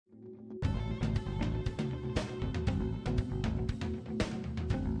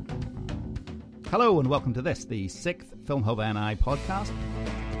Hello and welcome to this, the 6th Film Hub NI podcast.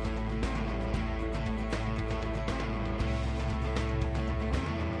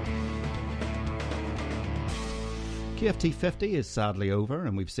 KFT 50 is sadly over,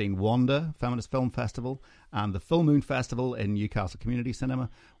 and we've seen Wanda, Feminist Film Festival, and the Full Moon Festival in Newcastle Community Cinema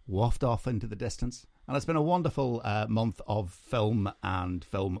waft off into the distance. And it's been a wonderful month of film and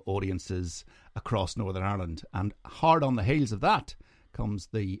film audiences across Northern Ireland. And hard on the heels of that comes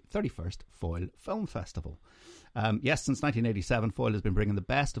the 31st Foyle Film Festival. Yes, since 1987, Foyle has been bringing the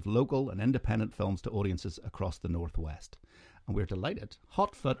best of local and independent films to audiences across the Northwest. And we're delighted,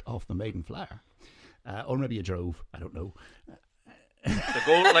 hot foot off the maiden flyer, or maybe you drove, I don't know. The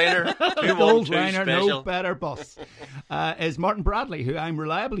Gold Liner, the Gold Liner, no better bus, is Martin Bradley, who I'm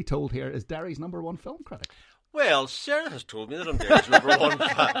reliably told here is Derry's #1 film critic. Well, Sarah has told me that I'm Derry's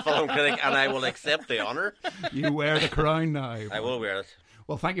 #1 film critic, and I will accept the honour. You wear the crown now. I will wear it.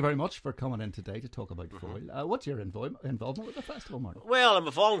 Well, thank you very much for coming in today to talk about Foyle. What's your involvement with the festival, Martin? Well, I'm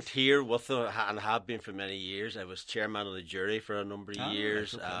a volunteer with them and have been for many years. I was chairman of the jury for a number of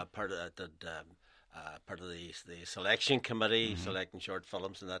years, right, okay. part of the selection committee, selecting short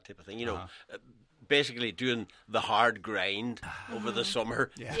films and that type of thing. You know, basically doing the hard grind over the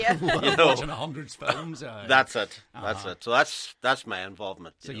summer. Yeah. You know, watching 100 films. That's it. That's it. So that's my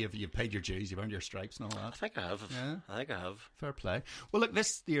involvement. So you've paid your dues, you've earned your stripes and all that. I think I have. Yeah. I think I have. Fair play. Well, look,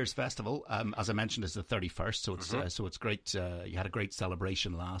 this year's festival, as I mentioned, is the 31st, so it's great. You had a great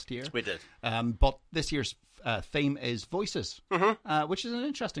celebration last year. We did. But this year's theme is voices, which is an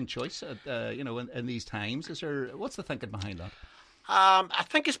interesting choice. In these times, what's the thinking behind that? I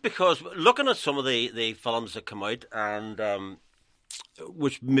think it's because looking at some of the films that come out and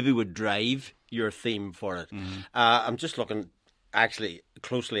which maybe would drive your theme for it. I'm just looking actually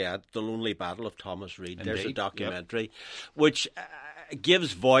closely at The Lonely Battle of Thomas Reid. Indeed. There's a documentary which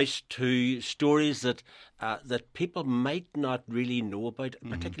gives voice to stories that people might not really know about,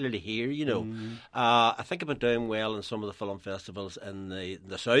 particularly here. You know, I think it went down well in some of the film festivals in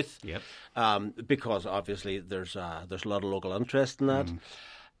the south. Yep. Because obviously there's a lot of local interest in that,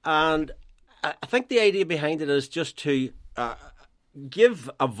 and I think the idea behind it is just to give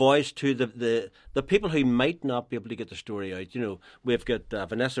a voice to the people who might not be able to get the story out. You know, we've got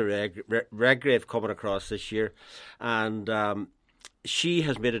Vanessa Redgrave coming across this year, and she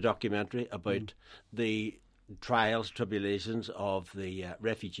has made a documentary about the trials, tribulations of the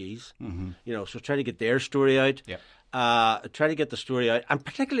refugees. You know, so trying to get their story out, trying to get the story out, and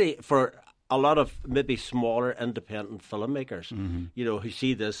particularly for a lot of maybe smaller independent filmmakers, you know, who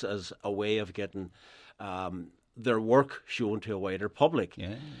see this as a way of getting their work shown to a wider public.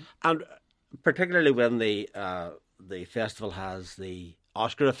 Yeah. And particularly when the festival has the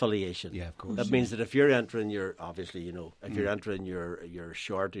Oscar affiliation. Yeah, of course. That means that if you're entering your, obviously, you know, if you're entering your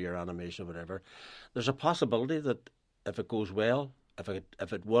short or your animation or whatever, there's a possibility that if it goes well, if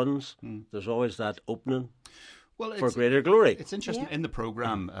it wins, there's always that opening for greater glory. It's interesting in the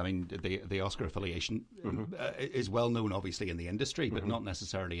programme. I mean, the Oscar affiliation is well known, obviously, in the industry, but not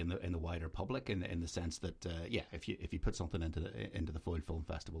necessarily in the wider public. In the sense that, if you put something into the Foyle Film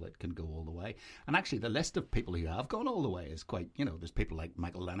Festival, it can go all the way. And actually, the list of people who have gone all the way is quite. You know, there's people like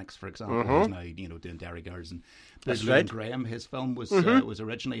Michael Lennox, for example, who's now doing Derry Girls, and there's Lewin Graham. His film was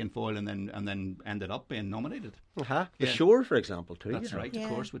originally in Foyle and then ended up being nominated. The Shore, for example, too. That's right, of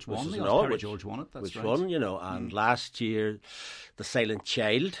course, which won the Oscar. Oscar. George won it. That's which right. won, you know, and last year, The Silent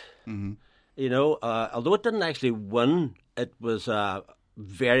Child, you know, although it didn't actually win, it was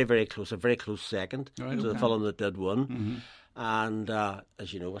very, very close, a very close second to the film that did win. And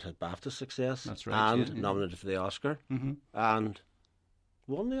as you know, it had BAFTA success. That's right. And nominated for the Oscar. And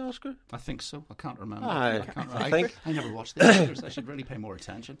won the Oscar? I think so. I can't remember. I think I never watched the Oscars. I should really pay more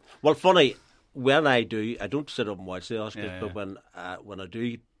attention. Well, funny, when I don't sit up and watch the Oscars, but when I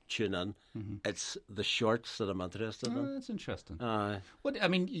do tune in, it's the shorts that I'm interested in. That's interesting. What I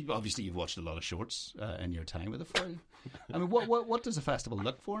mean, you've watched a lot of shorts in your time with the Foyle. I mean, what does a festival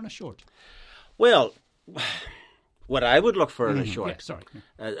look for in a short? Well, what I would look for in a short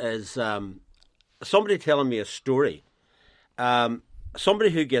is somebody telling me a story. Somebody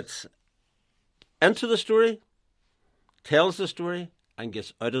who gets into the story, tells the story, and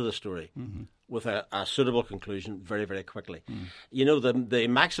gets out of the story with a suitable conclusion very, very quickly. You know, the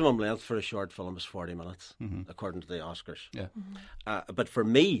maximum length for a short film is 40 minutes, according to the Oscars. Yeah. But for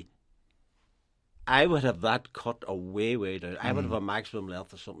me, I would have that cut way down. I would have a maximum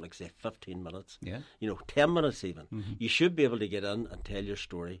length of something like, say, 15 minutes. Yeah. You know, 10 minutes even. You should be able to get in and tell your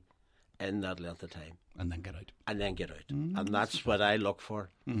story in that length of time. And then get out. And then get out. And that's what I look for.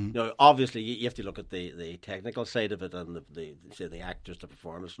 Now, obviously, you have to look at the technical side of it and the actors, the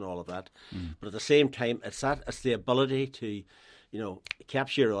performance and all of that. But at the same time, it's the ability to,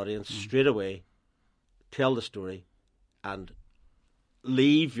 capture your audience straight away, tell the story, and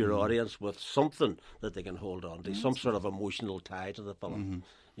leave your audience with something that they can hold on to, some sort of emotional tie to the film.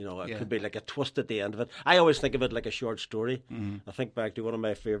 It could be like a twist at the end of it. I always think of it like a short story. I think back to one of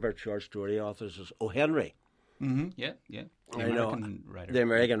my favourite short story authors is O. Henry. Yeah. The American writer. The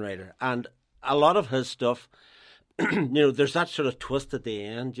American writer. And a lot of his stuff, there's that sort of twist at the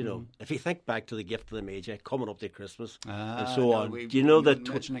end. If you think back to The Gift of the Magi, coming up to Christmas and so on. Do you know that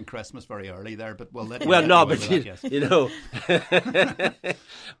mentioning Christmas very early there, but we'll let well, no, but yes.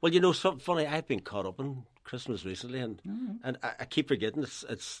 something funny. I've been caught up in Christmas recently, and I keep forgetting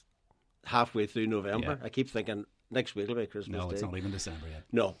it's halfway through November. Yeah. I keep thinking next week will be Christmas No, Day. it's not even December yet.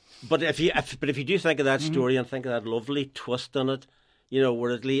 No, but if you do think of that story and think of that lovely twist on it,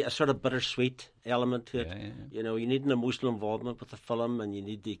 where it a sort of bittersweet element to it. Yeah. You need an emotional involvement with the film, and you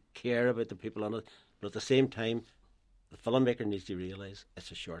need to care about the people on it. But at the same time, the filmmaker needs to realise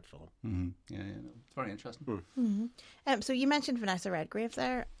it's a short film. Mm-hmm. Yeah, it's very interesting. So you mentioned Vanessa Redgrave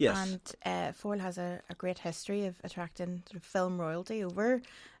there. Yes. And Foyle has a great history of attracting sort of film royalty over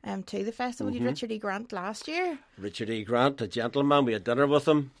to the festival. You had Richard E. Grant last year. Richard E. Grant, a gentleman. We had dinner with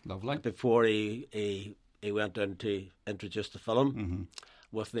him. Lovely. Before he went in to introduce the film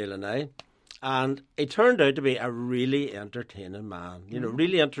with Neil and I. And he turned out to be a really entertaining man,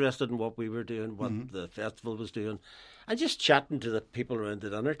 really interested in what we were doing, what the festival was doing, and just chatting to the people around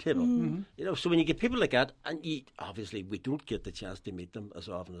the dinner table. So when you get people like that, and obviously we don't get the chance to meet them as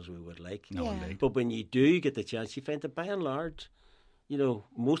often as we would like. No, indeed. But when you do get the chance, you find that by and large,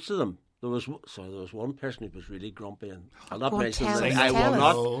 most of them, there was one person who was really grumpy, and I'll not mention that. I will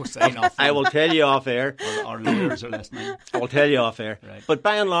not. Oh, say nothing. I will tell you off air. Our lawyers are listening. I will tell you off air. Right. But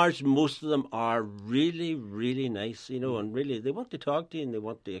by and large, most of them are really, really nice, and really they want to talk to you and they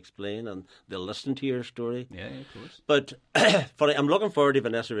want to explain and they'll listen to your story. Yeah, of course. But funny, I'm looking forward to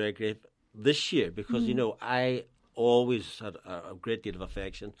Vanessa Redgrave this year because I always had a great deal of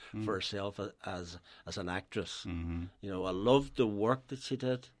affection for herself as an actress. I loved the work that she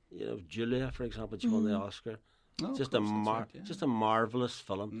did. Julia, for example, she won the Oscar. Oh, just course, a marvelous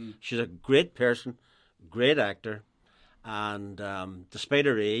film. She's a great person, great actor, and despite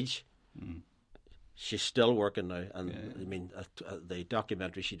her age, she's still working now. And I mean, the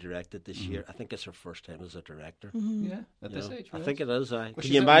documentary she directed this year, I think it's her first time as a director. Yeah, at this age. I Right? think it is. Can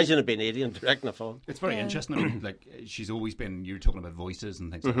she's you imagine it being 80 and directing a film? It's very interesting. I mean, like she's always been. You're talking about voices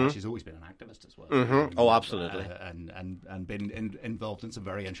and things like that. She's always been an activist as well. Oh, absolutely. And been involved in some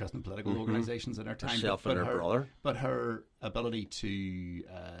very interesting political organisations in her time. Herself and her brother. But her ability to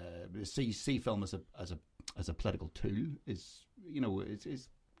see film as a political tool is is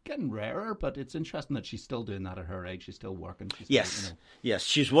getting rarer. But it's interesting that she's still doing that at her age. She's still working. She's yes, yes.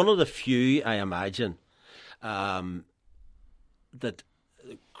 She's one of the few, I imagine, that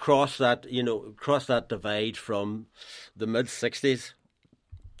cross that divide from the mid-60s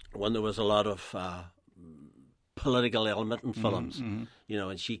when there was a lot of political element in films, and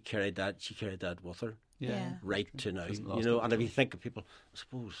she carried that with her right to now, and if you think of people, I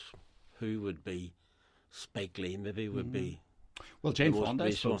suppose who would be Spike Lee maybe would be. Well, Jane Fonda, I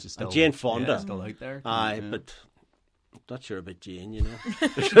suppose, is still Jane Fonda, still out there. Aye, but I'm not sure about Jane,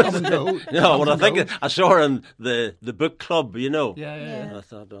 No, well, I think I saw her in the book club, Yeah. And I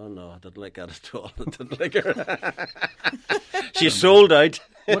thought, oh no, I didn't like that at all. I didn't like her. She's sold out.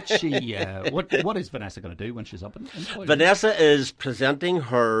 What is Vanessa going to do when she's up in Foyle? Vanessa is presenting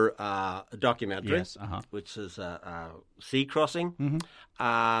her documentary, Yes, which is Sea Crossing,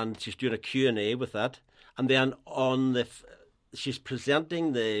 and she's doing a Q&A with that. And then she's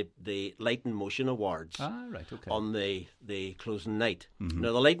presenting the Light and Motion Awards right, okay. on the closing night.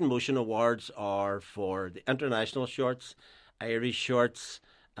 Now, the Light and Motion Awards are for the international shorts, Irish shorts,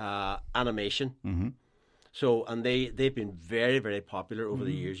 animation. So, and they've been very, very popular over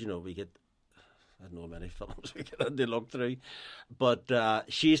the years. We get, I don't know how many films we get to look through, but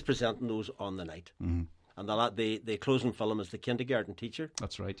she's presenting those on the night. And the closing film is The Kindergarten Teacher.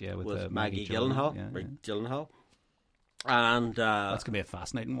 That's right, yeah, with Maggie Gyllenhaal. Gyllenhaal. And that's going to be a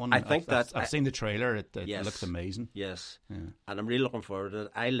fascinating one. I think I've seen the trailer. It looks amazing. Yes, and I'm really looking forward to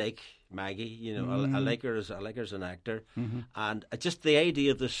it. I like Maggie. I like her as an actor, and just the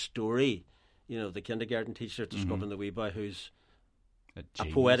idea of the story. The kindergarten teacher discovering the wee boy who's a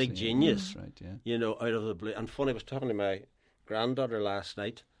poetic genius. Right, yeah. Out of the blue. And funny, I was talking to my granddaughter last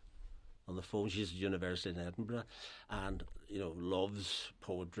night on the phone. She's at university in Edinburgh, and loves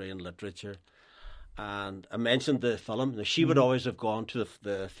poetry and literature. And I mentioned the film. Now, she would always have gone to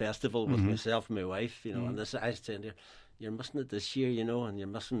the festival with myself and my wife, and this, I was saying to her, "You're missing it this year, and you're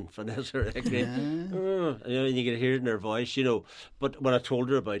missing Vanessa Redgrave." And you can hear it in her voice, But when I told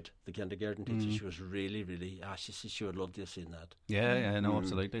her about the kindergarten teacher, she was really, really. She said she would love to have seen that. Yeah, no,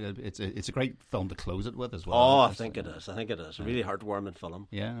 absolutely. It's a great film to close it with as well. Oh, I think it is. A really heartwarming film.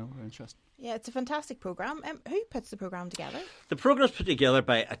 Yeah, no, very interesting. Yeah, it's a fantastic programme. Who puts the programme together? The programme is put together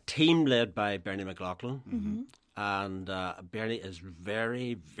by a team led by Bernie McLaughlin. And Bernie is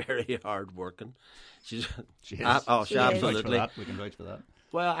very, very hard working. She is. She absolutely. We can vouch for that.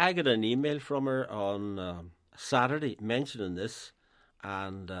 Well, I got an email from her on Saturday mentioning this,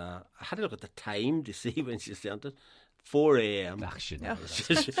 and I had to look at the time to see when she sent it. 4 a.m.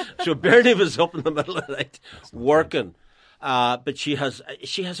 So Bernie was up in the middle of the night working, but she has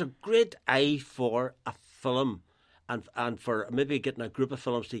a great eye for a film, and for maybe getting a group of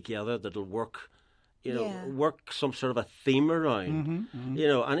films together that'll work. Work some sort of a theme around,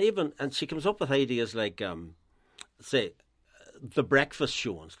 and she comes up with ideas like, say, the breakfast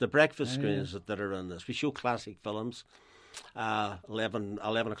showings, the breakfast screens that are in this. We show classic films, 11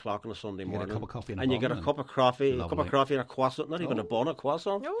 o'clock on a Sunday morning. You get a cup of coffee and you get a cup of coffee, and a croissant, not even a bun, a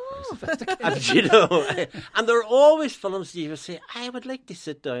croissant. Oh. And there are always films that you would say, I would like to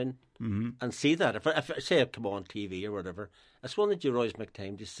sit down and see that. If I say it come on TV or whatever, it's one that you always make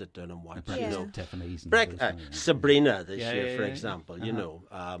time to sit down and watch. Tiffany's Sabrina this year, for example,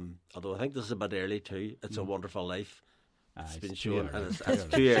 although I think this is a bit early too. It's a Wonderful Life. It's been shown, and it's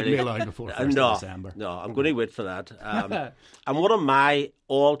too early. Before 1st of December. No, I'm going to wait for that. And one of my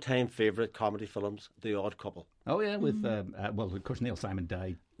all-time favourite comedy films, The Odd Couple. Oh yeah, with of course Neil Simon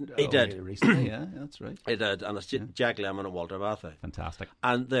died. He did recently. Yeah, that's right. He did, and it's Jack Lemmon and Walter Matthau. Fantastic.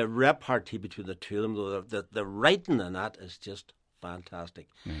 And the repartee between the two of them, the writing in that is just fantastic.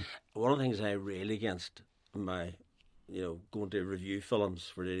 One of the things I rail against my, going to review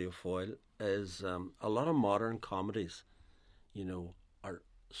films for Radio Foil is a lot of modern comedies, are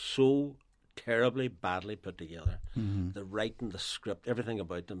so terribly badly put together. The writing, the script, everything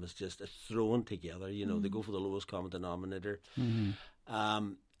about them is just thrown together. They go for the lowest common denominator.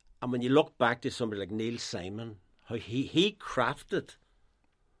 And when you look back to somebody like Neil Simon, how he crafted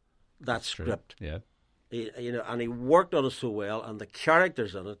that script, and he worked on it so well, and the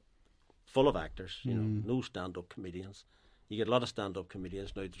characters in it, full of actors, no stand-up comedians. You get a lot of stand-up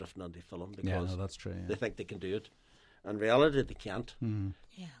comedians now drifting onto film because that's true. They think they can do it. In reality, they can't.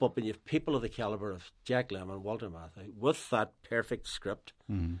 But when you have people of the calibre of Jack Lemmon, Walter Matthau, with that perfect script,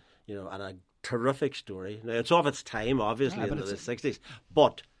 and a terrific story. Now, it's of its time, obviously, in the 60s,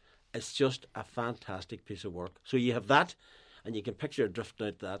 but it's just a fantastic piece of work. So you have that, and you can picture drifting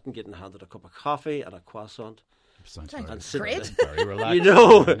out that and getting handed a cup of coffee and a croissant. Sounds great. Very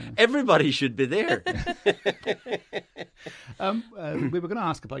relaxed. Everybody should be there. We were going to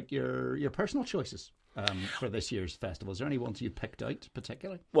ask about your personal choices for this year's festival. Is there any ones you picked out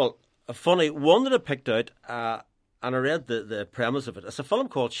particularly? Well, a funny one that I picked out, and I read the premise of it. It's a film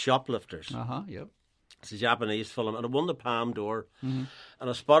called Shoplifters. Yep. It's a Japanese film, and it won the Palme d'Or. And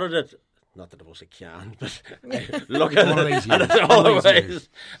I spotted it. Not that it was a can, but look at it. And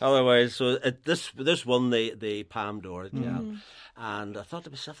otherwise, so this won the Palme d'Or. And I thought to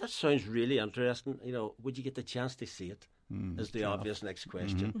myself, that sounds really interesting. Would you get the chance to see it? Is the obvious next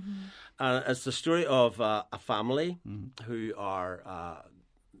question. It's the story of a family who are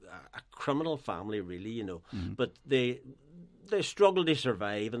a criminal family, really, but they struggle to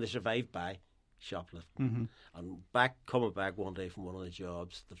survive, and they survive by shoplifting. And coming back one day from one of the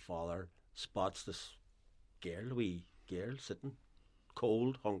jobs, the father spots this wee girl sitting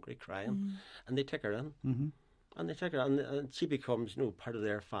cold, hungry, crying, and they take her in. And they take her in, and she becomes part of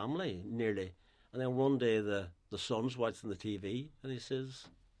their family nearly. And then one day the son's watching the TV, and he says,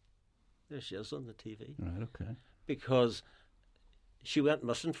 there she is on the TV. Right, okay. Because she went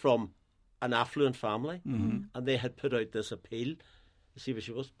missing from an affluent family, and they had put out this appeal to see where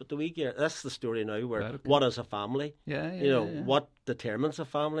she was. But the wee girl, that's the story now, where what is a family? What determines a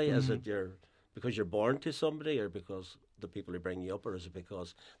family? Is it because you're born to somebody, or because the people who bring you up, or is it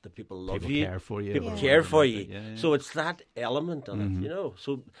because the people love you? Care for you. People care for you. So it's that element in it,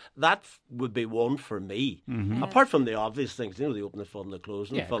 So that would be one for me. Apart from the obvious things, the opening film, the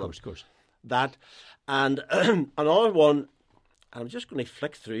closing film. Of course. That. And another one, I'm just going to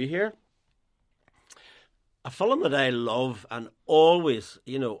flick through here. A film that I love and always,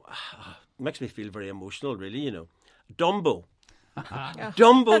 makes me feel very emotional, really, Dumbo.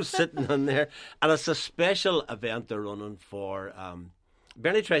 Dumbo's sitting in there, and it's a special event they're running for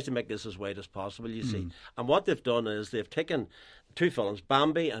Bernie tries to make this as wide as possible, you see. And what they've done is they've taken 2 films,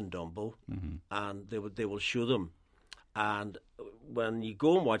 Bambi and Dumbo, and they will show them. And when you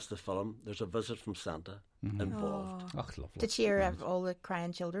go and watch the film, there's a visit from Santa involved. Oh, lovely. To cheer all the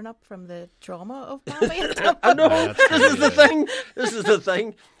crying children up from the trauma of Bambi and Dumbo. I know, that's this is the good, yeah. thing. This is the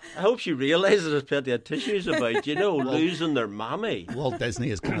thing. I hope she realises there's plenty of tissues about, losing their mammy. Walt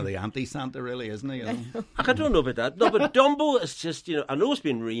Disney is kind of the anti-Santa, really, isn't he? You know? I don't know about that. No, but Dumbo is just, I know it's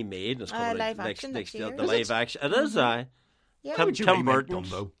been remade. And it's coming Live out action next year. The live action. It is, aye. Yeah. How would you Tim remake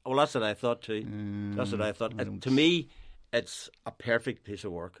Burton's. Dumbo? Well, that's what I thought too. That's what I thought. To me, it's a perfect piece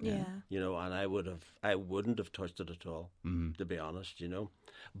of work. Yeah. And I wouldn't have touched it at all, to be honest.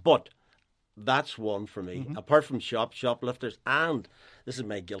 But that's one for me. Apart from shoplifters, and this is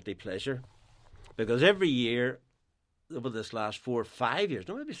my guilty pleasure, because every year over this last 4 or 5 years,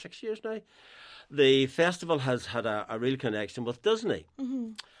 no, maybe 6 years now, the festival has had a real connection with Disney,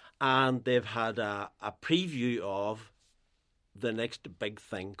 and they've had a preview of the next big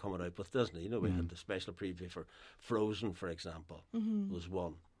thing coming out with Disney. We had the special preview for Frozen, for example, was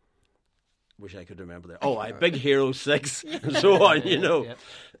one. Wish I could remember that. Oh, Big Hero 6 and so on,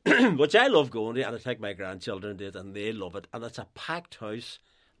 which I love going to, and I take my grandchildren to it, and they love it. And it's a packed house,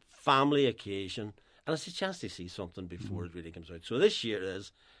 family occasion, and it's a chance to see something before it really comes out. So this year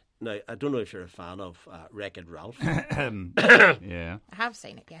is, now, I don't know if you're a fan of Wreck-It Ralph. Yeah. I have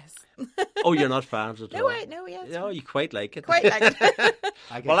seen it, yes. Oh, you're not fans at all? No, yes. No, you quite like it. Quite like it.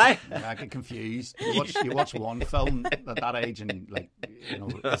 I get confused. You watch one film at that age, and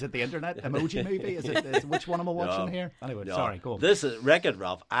is it the Internet Emoji Movie? Is it which one am I watching here? Anyway, No. sorry, go on. This is Wreck-It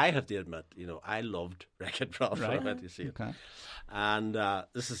Ralph. I have to admit, I loved Wreck-It Ralph when I went to see it. Okay. And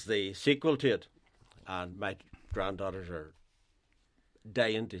this is the sequel to it. And my granddaughters are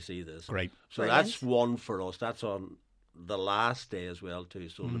dying to see this. Great. So Brilliant. that's one for us. That's on the last day as well too.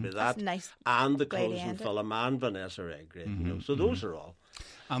 So it'll be that That's nice and the way to closing end it. film and Vanessa Redgrave. So those are all.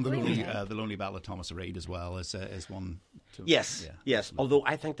 And the Lonely Battle of Thomas Reid as well is one. Yes, Yeah, yes. absolutely. Although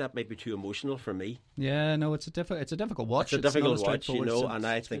I think that might be too emotional for me. Yeah, no, it's a difficult watch. It's a difficult not watch, straightforward, and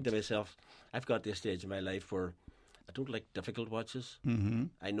I think to myself, I've got this stage in my life where I don't like difficult watches. Mm-hmm.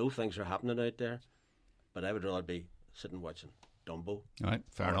 I know things are happening out there, but I would rather be sitting watching Dumbo. All right,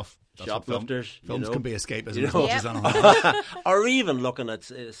 fair enough. That's what Shoplifters, films can be escapism you as know. much as anything. Or even looking at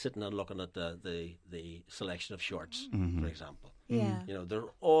sitting and looking at the selection of shorts, for example. Yeah. There's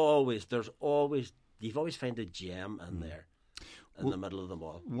always you've always found a gem in there in the middle of them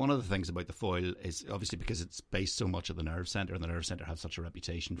all. One of the things about the foil is obviously because it's based so much at the Nerve Centre, and the Nerve Centre has such a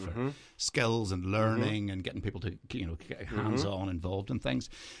reputation for skills and learning and getting people to get hands-on involved in things.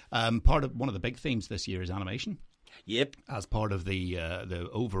 One of the big themes this year is animation. Yep. As part of the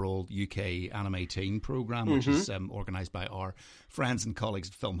overall UK Anime Teen programme, which is organised by our friends and colleagues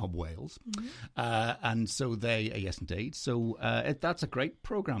at Film Hub Wales. And so yes, indeed. So that's a great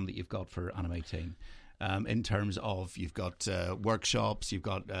programme that you've got for Anime Teen. In terms of you've got workshops, you've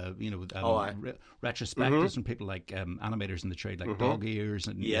got retrospectives from people like animators in the trade, like Dog Ears,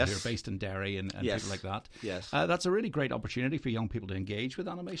 and who are based in Derry and people like that. Yes, that's a really great opportunity for young people to engage with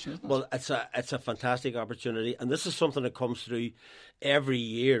animation, isn't it? Well, it's a fantastic opportunity, and this is something that comes through every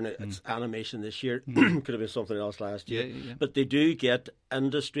year. And it's animation this year. Could have been something else last year, but they do get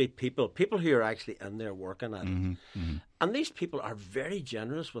industry people who are actually in there working at it. And these people are very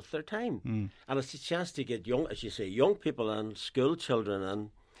generous with their time. And it's a chance to get young people and school children and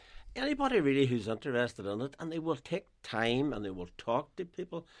anybody really who's interested in it, and they will take time and they will talk to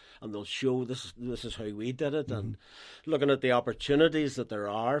people and they'll show this is how we did it and looking at the opportunities that there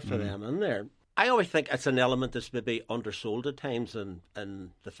are for them in there. I always think it's an element that's maybe undersold at times in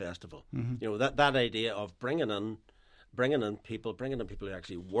the festival. That idea of bringing in people who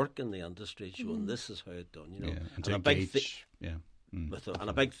actually work in the industry, showing this is how it's done. And a big and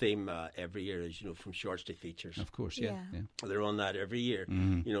a big theme every year is from shorts to features. Of course, yeah. They're on that every year.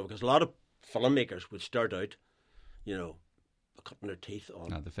 Because a lot of filmmakers would start out, cutting their teeth on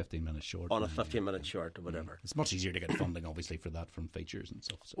the 15-minute short. On a 15-minute short or whatever. It's much easier to get funding, obviously, for that from features and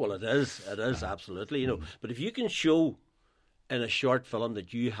stuff. So. Well, it is absolutely. But if you can show in a short film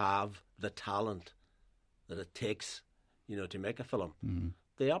that you have the talent that it takes, to make a film,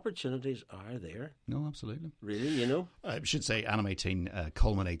 the opportunities are there. No, absolutely. Really, I should say Anime Teen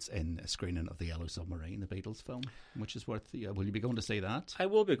culminates in a screening of The Yellow Submarine, the Beatles film, which is worth will you be going to see that? I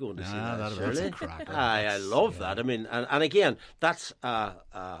will be going to see that. That's a cracker. I love that. I mean, and again, that's a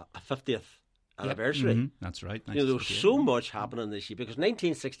 50th anniversary. That's right. There was so much happening this year because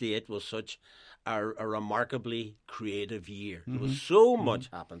 1968 was such a remarkably creative year. There was so much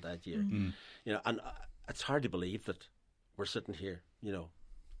happened that year. And it's hard to believe that we're sitting here,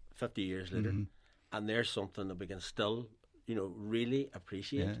 50 years later, and there's something that we can still, really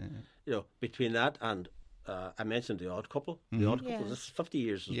appreciate. Between that and I mentioned The Odd Couple. The Odd Couple, this is 50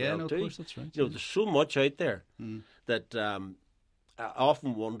 years as well, too. Of course, that's right. There's so much out there that I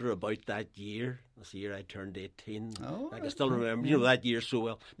often wonder about that year. That's the year I turned 18. I can still remember, that year so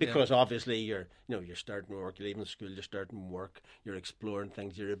well, because obviously you're starting work, you're leaving school, you're starting work, you're exploring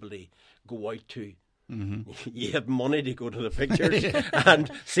things, you're able to go out to. You have money to go to the pictures and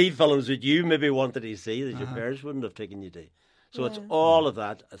see films that you maybe wanted to see that your parents wouldn't have taken you to. So it's all of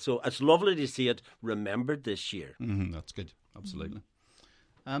that. So it's lovely to see it remembered this year. That's good. Absolutely.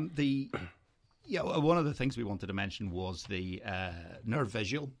 One of the things we wanted to mention was the Nerve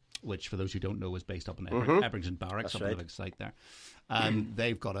Visual, which, for those who don't know, is based up in Ebrington Barracks, up on the big site there.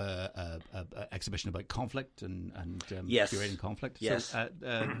 They've got a exhibition about conflict and curating conflict. Yes. So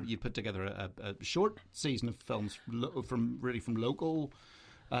you put together a short season of films from local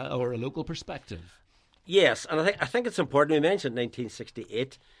or a local perspective. Yes, and I think it's important. We mentioned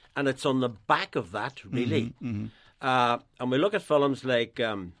 1968, and it's on the back of that, really. And we look at films like,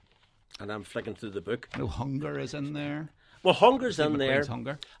 and I'm flicking through the book. No, Hunger is in there. Well, Hunger's in there.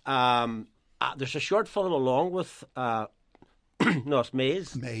 Hunger. There's a short film along with, no, it's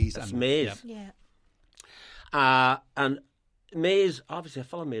Maze. Maze. It's Maze. Yeah. And Maze, obviously a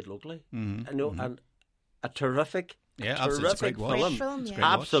film made locally. And a terrific. Yeah, absolutely. Great film,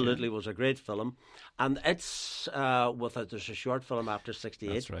 Absolutely was a great film. And it's there's a short film after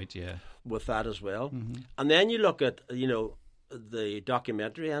 68. That's right, yeah. With that as well. And then you look at, the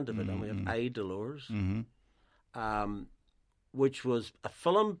documentary end of it, and we have I, Dolores, which was a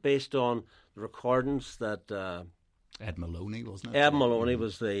film based on the recordings that... Ed Maloney, wasn't it? Ed Maloney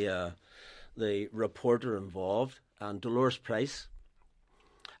was the reporter involved, and Dolores Price.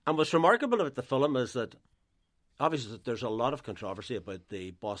 And what's remarkable about the film is that obviously there's a lot of controversy about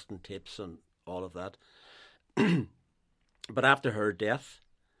the Boston tapes and all of that. But after her death,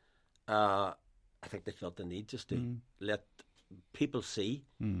 I think they felt the need just to let people see,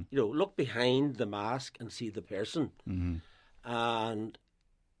 look behind the mask and see the person. And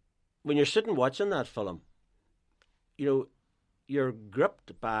when you're sitting watching that film, you're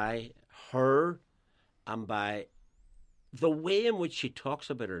gripped by her and by the way in which she talks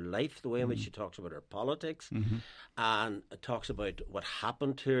about her life, the way in which she talks about her politics, and talks about what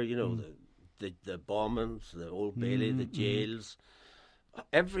happened to her, the bombings, the Old Bailey, the jails,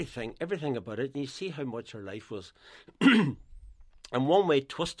 everything about it. And you see how much her life was, in one way,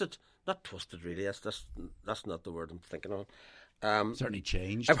 not twisted really, that's not the word I'm thinking of. Certainly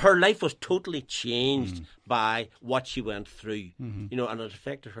changed. Her life was totally changed by what she went through, and it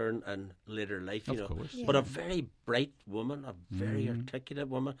affected her in later life. Of course. But a very bright woman, a very articulate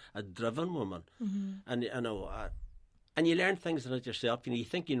woman, a driven woman, and and you learn things about yourself. You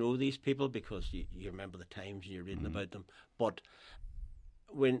think you know these people because you remember the times and you're reading about them. But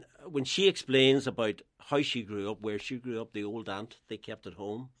when she explains about how she grew up, where she grew up, the old aunt they kept at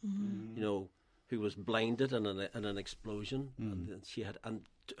home, who was blinded in an explosion, and she had, and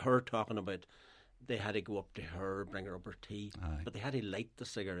her talking about they had to go up to her, bring her up her tea, but they had to light the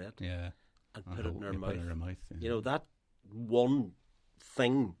cigarette, and put it in her mouth. That one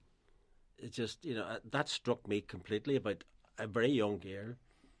thing, it just that struck me completely about a very young girl,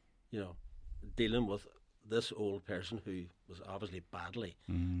 dealing with this old person who was obviously badly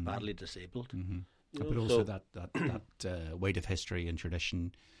disabled. But also that weight of history and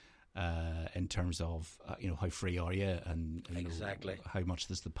tradition. In terms of how free are you, and exactly how much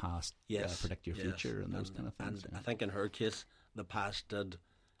does the past predict your future, and those kind of things. And I think in her case, the past did,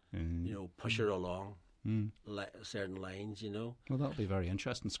 push her along certain lines. Well, that'll be very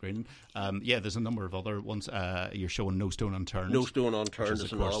interesting screening. There's a number of other ones. You're showing No Stone Unturned. No Stone Unturned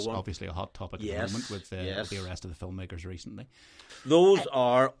is another one. Obviously a hot topic at the moment with the arrest of the filmmakers recently. Those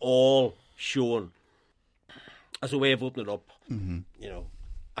are all shown as a way of opening up.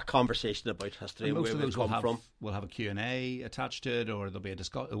 A conversation about history and where we've come from. We'll have a Q&A attached to it, or there'll be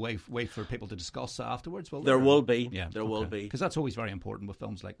a way for people to discuss afterwards. There will be. There will be. Because that's always very important with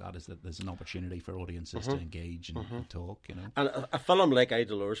films like that, is that there's an opportunity for audiences to engage and talk. And a film like I,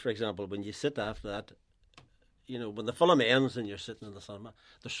 Dolores, for example, when you sit after that, when the film ends and you're sitting in the cinema,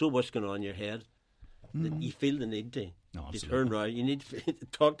 there's so much going on in your head that you feel the need to. No, you turn around, you need to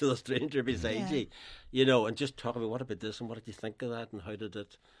talk to the stranger beside you, and just talk about what about this and what did you think of that and how did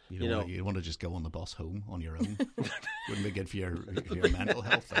it, You want to just go on the bus home on your own. Wouldn't be good for your mental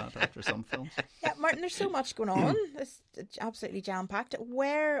health that after some films. Yeah, Martin, there's so much going on. It's absolutely jam-packed.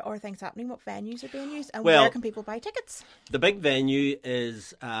 Where are things happening? What venues are being used? And where can people buy tickets? The big venue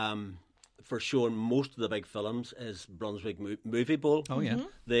is for showing most of the big films is Brunswick Movie Bowl. Oh, yeah.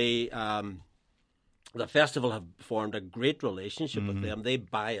 The festival have formed a great relationship with them. They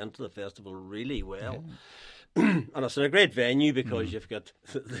buy into the festival really well. Yeah. And it's in a great venue because you've got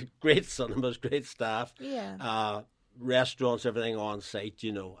the great cinemas, great staff, restaurants, everything on site,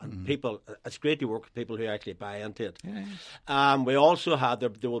 and people. It's great to work with people who actually buy into it. Yeah. We also had,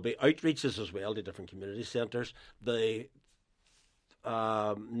 there will be outreaches as well to different community centres. The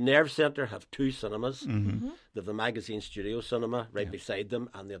Nerve Centre have 2 cinemas. They have the Magazine Studio Cinema right beside them,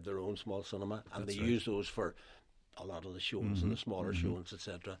 and they have their own small cinema, and they use those for a lot of the shows and the smaller shows,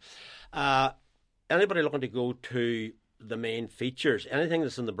 etc. Anybody looking to go to the main features, anything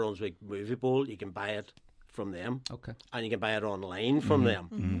that's in the Brunswick Movie Bowl, you can buy it from them. Okay. And you can buy it online from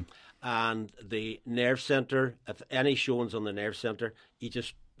them. And the Nerve Centre, if any showings on the Nerve Centre, you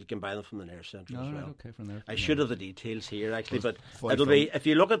can buy them from the Nerve Centre as well. Okay, from there. I should have the details here actually, but it'll be, if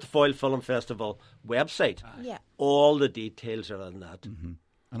you look at the Foyle Film Festival website, all the details are in that. And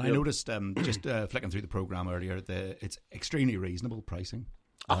I noticed, just flicking through the programme earlier, it's extremely reasonable pricing.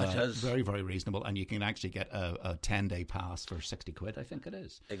 It is. Very, very reasonable. And you can actually get a 10-day pass for 60 quid, I think it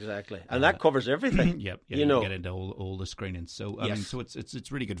is. Exactly. And that covers everything. You can get into all the screenings. So, I mean, so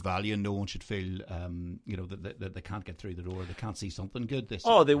it's really good value, and no one should feel, that they can't get through the door. They can't see something good.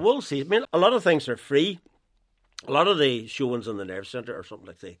 They will see. I mean, a lot of things are free. A lot of the showings in the Nerve Centre are something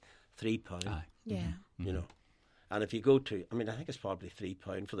like, say, £3. Yeah. And if you go to, I think it's probably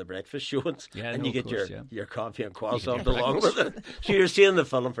 £3 for the breakfast showings, and you get your coffee and croissant along with it. So you're seeing the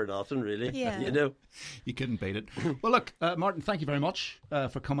film for nothing, really. Yeah. You couldn't beat it. Well, look, Martin, thank you very much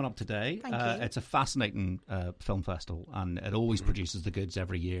for coming up today. Thank you. It's a fascinating film festival, and it always produces the goods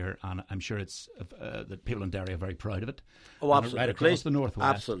every year, and I'm sure it's that people in Derry are very proud of it. Oh, absolutely. Right across the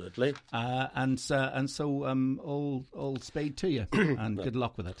northwest. Absolutely. And so all speed to you, and good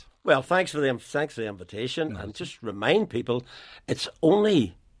luck with it. Well, thanks for the invitation, and just remind people it's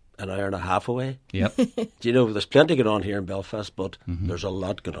only an hour and a half away. Yep. There's plenty going on here in Belfast, but there's a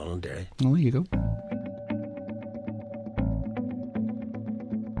lot going on in Derry. Well, there you go.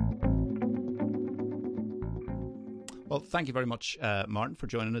 Well, thank you very much, Martin, for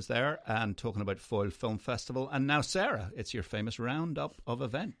joining us there and talking about Foyle Film Festival. And now, Sarah, it's your famous roundup of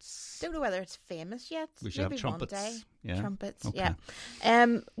events. Don't know whether it's famous yet. We should Maybe have trumpets. One day. Yeah. Trumpets, okay.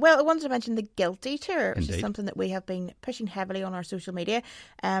 Yeah. Well, I wanted to mention the Guilty Tour, which Indeed. is something that we have been pushing heavily on our social media.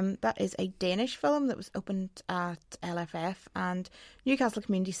 That is a Danish film that was opened at LFF, and Newcastle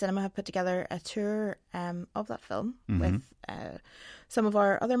Community Cinema have put together a tour of that film with some of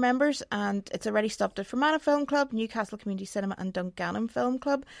our other members, and it's already stopped at Fermanagh Film Club, Newcastle Community Cinema and Dungannon Film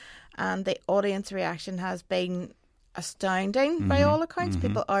Club, and the audience reaction has been astounding by all accounts.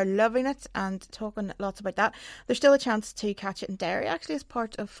 People are loving it and talking lots about that. There's still a chance to catch it in Derry actually as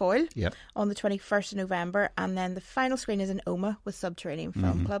part of Foyle on the 21st of November, and then the final screen is in Omagh with Subterranean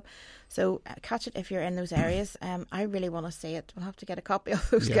Film Club. So catch it if you're in those areas. I really want to see it. We'll have to get a copy of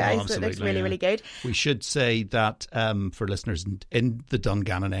those guys. It looks really, really good. We should say that for listeners in the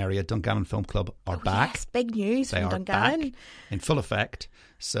Dungannon area, Dungannon Film Club are back. Yes, big news from Dungannon. Back in full effect.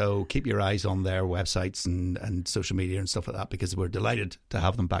 So keep your eyes on their websites and social media and stuff like that, because we're delighted to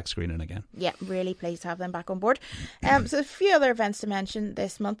have them back screening again. Yeah, really pleased to have them back on board. So a few other events to mention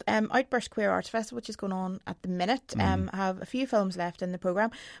this month. Outburst Queer Arts Festival, which is going on at the minute, have a few films left in the programme.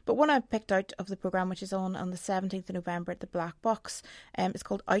 But one I picked out of the programme, which is on the 17th of November at the Black Box, it's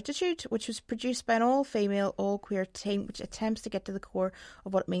called Altitude, which was produced by an all-female, all-queer team, which attempts to get to the core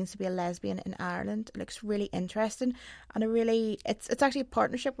of what it means to be a lesbian in Ireland. It looks really interesting, and it's actually a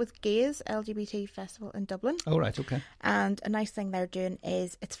partnership with Gaze LGBT Festival in Dublin. Oh, right, okay. And a nice thing they're doing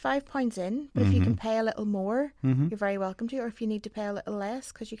is it's £5 in, but if you can pay a little more, you're very welcome to. Or if you need to pay a little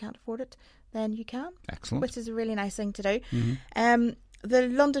less because you can't afford it, then you can. Excellent. Which is a really nice thing to do. The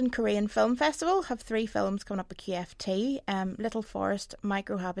London Korean Film Festival have 3 films coming up at QFT, Little Forest,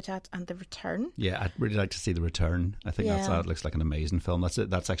 Microhabitat and The Return. Yeah, I'd really like to see The Return. I think that looks like an amazing film.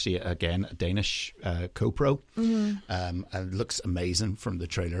 That's actually, again, a Danish co-pro. And it looks amazing from the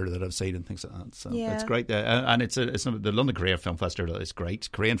trailer that I've seen and things like that. So it's great. And it's the London Korean Film Festival is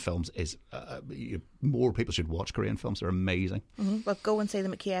great. Korean films is, more people should watch Korean films. They're amazing. Well, go and see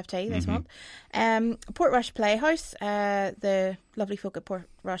them at QFT this month. Portrush Playhouse, the lovely folk at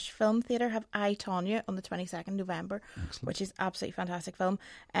Rush Film Theatre have I, Tonya on the 22nd November, which is absolutely fantastic film.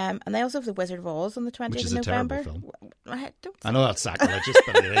 And they also have The Wizard of Oz on the 20th Which is of a terrible November. film. I know that's sacrilegious,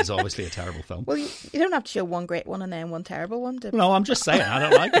 but it is obviously a terrible film. Well, you don't have to show one great one and then one terrible one. No, I'm just saying, I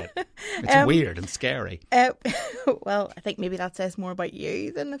don't like it. It's weird and scary. Well, I think maybe that says more about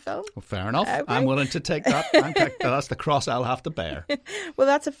you than the film. Well, fair enough. Okay. I'm willing to take that. That's the cross I'll have to bear. Well,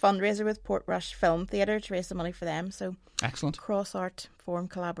 that's a fundraiser with Portrush Film Theatre to raise some money for them. So excellent. Cross art form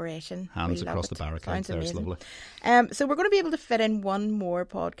collaboration. Hands really across the barricades. There's lovely. So we're going to be able to fit in one more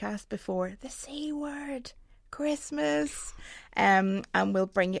podcast before the C word, Christmas. And we'll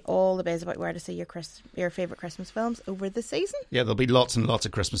bring you all the biz about where to see your favourite Christmas films over the season. Yeah, there'll be lots and lots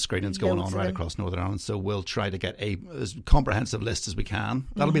of Christmas screenings going on right across Northern Ireland, so we'll try to get as comprehensive list as we can.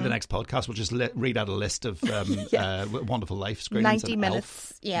 That'll be the next podcast. We'll just read out a list of Wonderful Life screenings. 90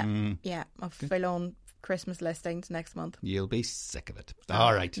 minutes, of full-on Christmas listings next month. You'll be sick of it.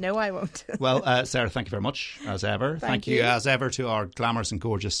 All right. No, I won't. Well, Sarah, thank you very much, as ever. Thank you, as ever, to our glamorous and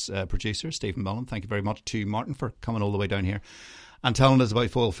gorgeous producer, Stephen Mullen. Thank you very much to Martin for coming all the way down here and telling us about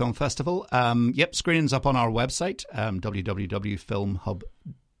Foyle Film Festival. Screenings up on our website,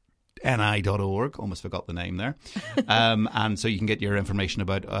 www.filmhubni.org. Almost forgot the name there. And so you can get your information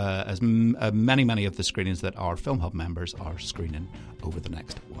about many of the screenings that our Film Hub members are screening over the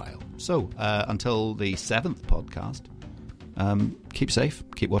next while. So until the 7th podcast, keep safe,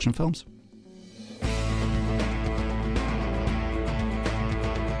 keep watching films.